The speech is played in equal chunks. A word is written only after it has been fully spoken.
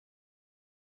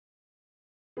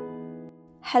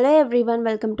Hello everyone,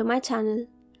 welcome to my channel.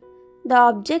 The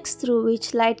objects through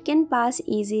which light can pass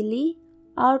easily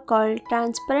are called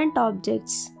transparent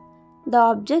objects. The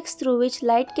objects through which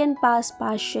light can pass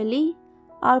partially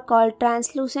are called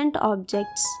translucent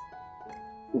objects.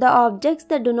 The objects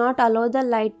that do not allow the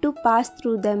light to pass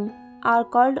through them are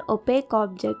called opaque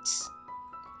objects.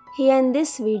 Here in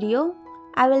this video,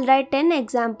 I will write 10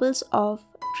 examples of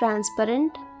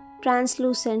transparent,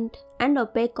 translucent and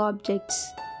opaque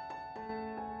objects.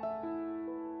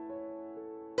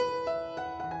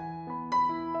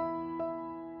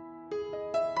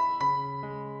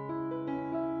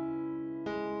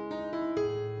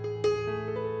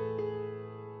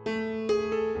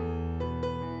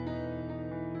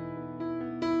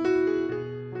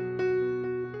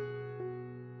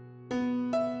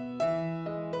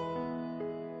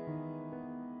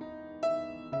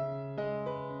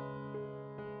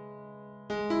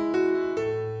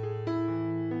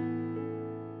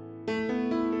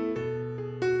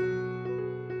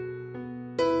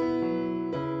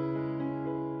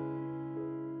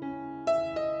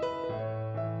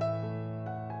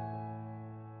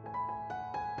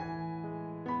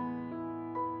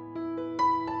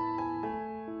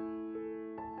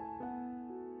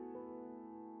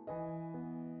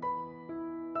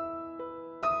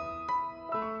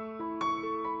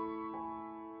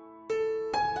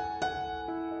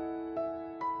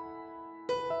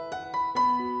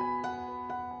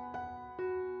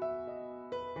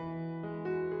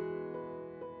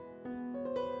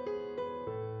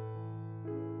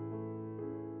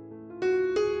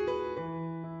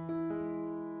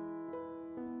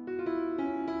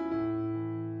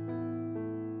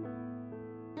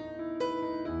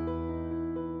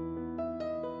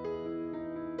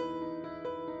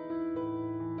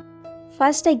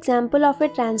 First example of a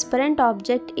transparent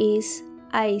object is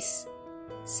ice.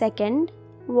 Second,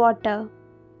 water.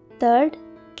 Third,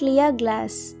 clear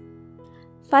glass.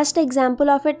 First example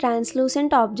of a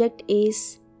translucent object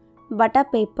is butter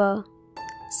paper.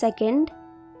 Second,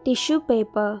 tissue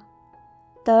paper.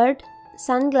 Third,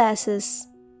 sunglasses.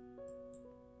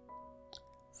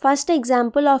 First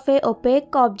example of a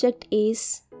opaque object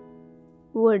is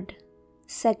wood.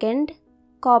 Second,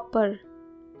 copper.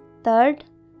 Third,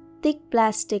 thick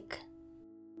plastic.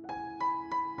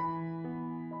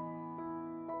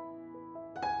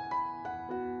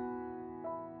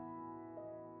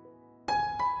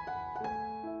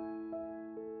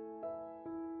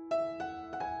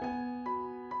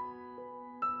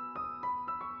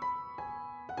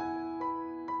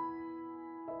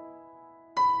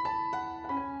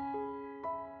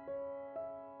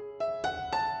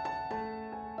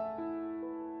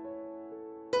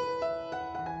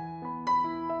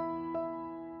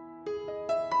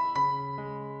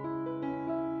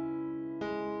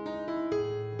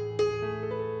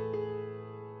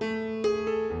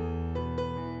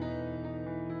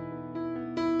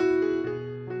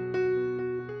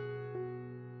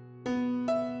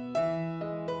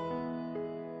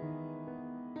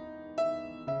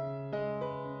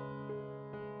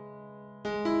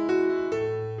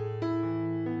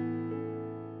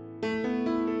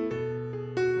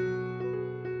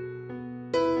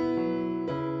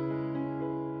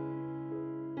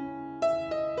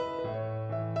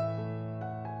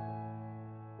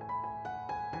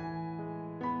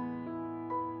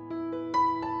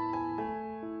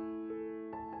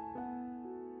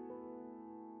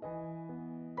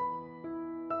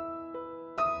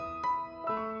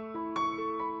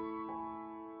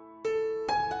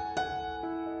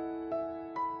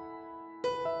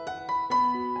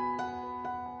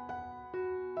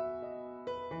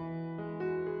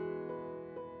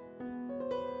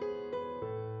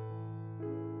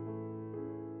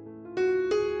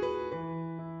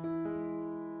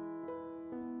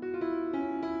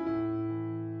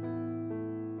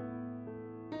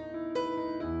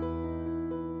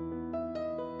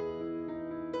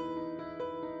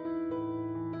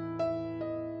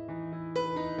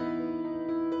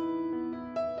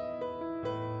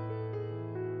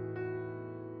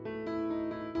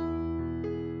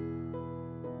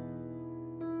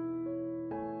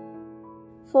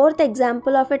 Fourth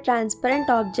example of a transparent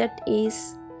object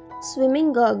is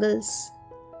swimming goggles.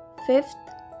 Fifth,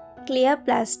 clear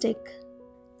plastic.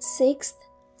 Sixth,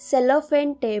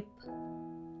 cellophane tape.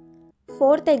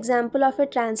 Fourth example of a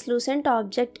translucent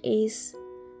object is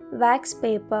wax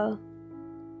paper.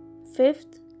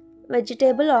 Fifth,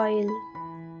 vegetable oil.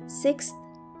 Sixth,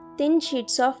 thin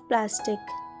sheets of plastic.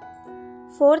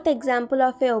 Fourth example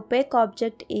of a opaque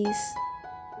object is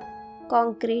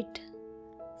concrete.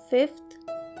 Fifth,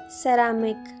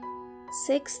 ceramic.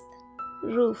 Sixth,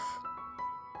 roof.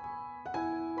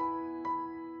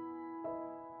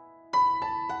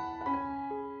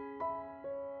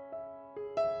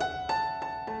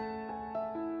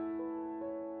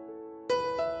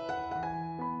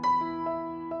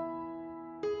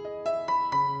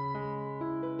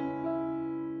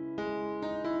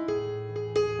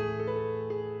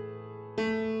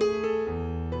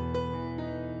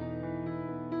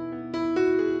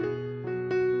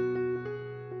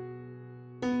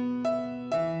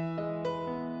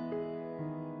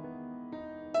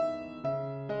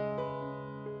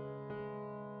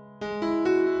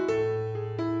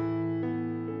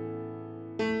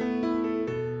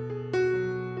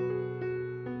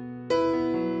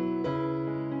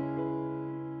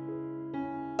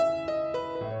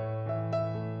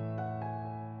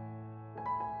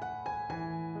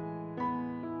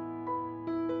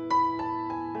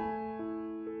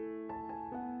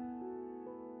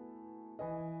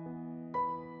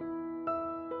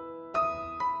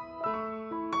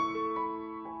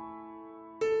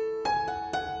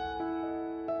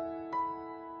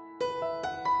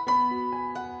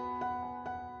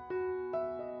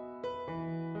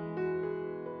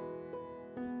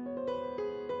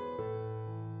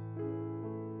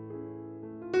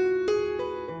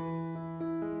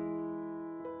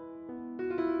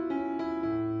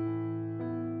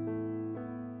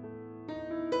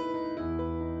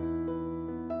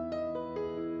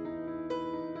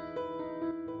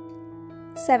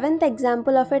 Seventh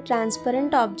example of a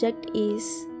transparent object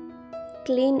is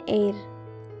clean air.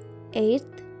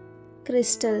 Eighth,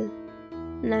 crystal.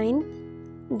 Ninth,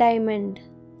 diamond.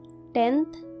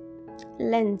 10th,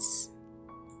 lens.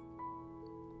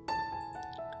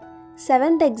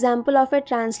 Seventh example of a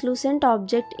translucent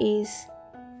object is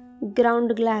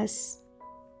ground glass.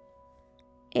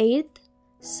 Eighth,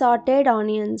 sauteed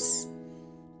onions.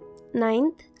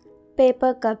 Ninth,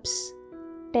 paper cups.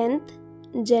 10th,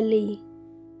 jelly.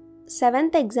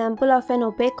 Seventh example of an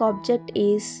opaque object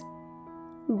is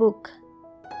book.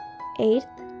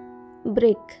 Eighth,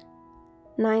 brick.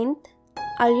 Ninth,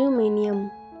 aluminium.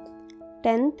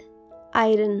 10th,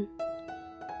 iron.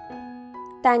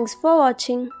 Thanks for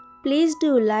watching. Please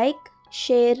do like,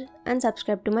 share and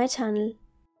subscribe to my channel.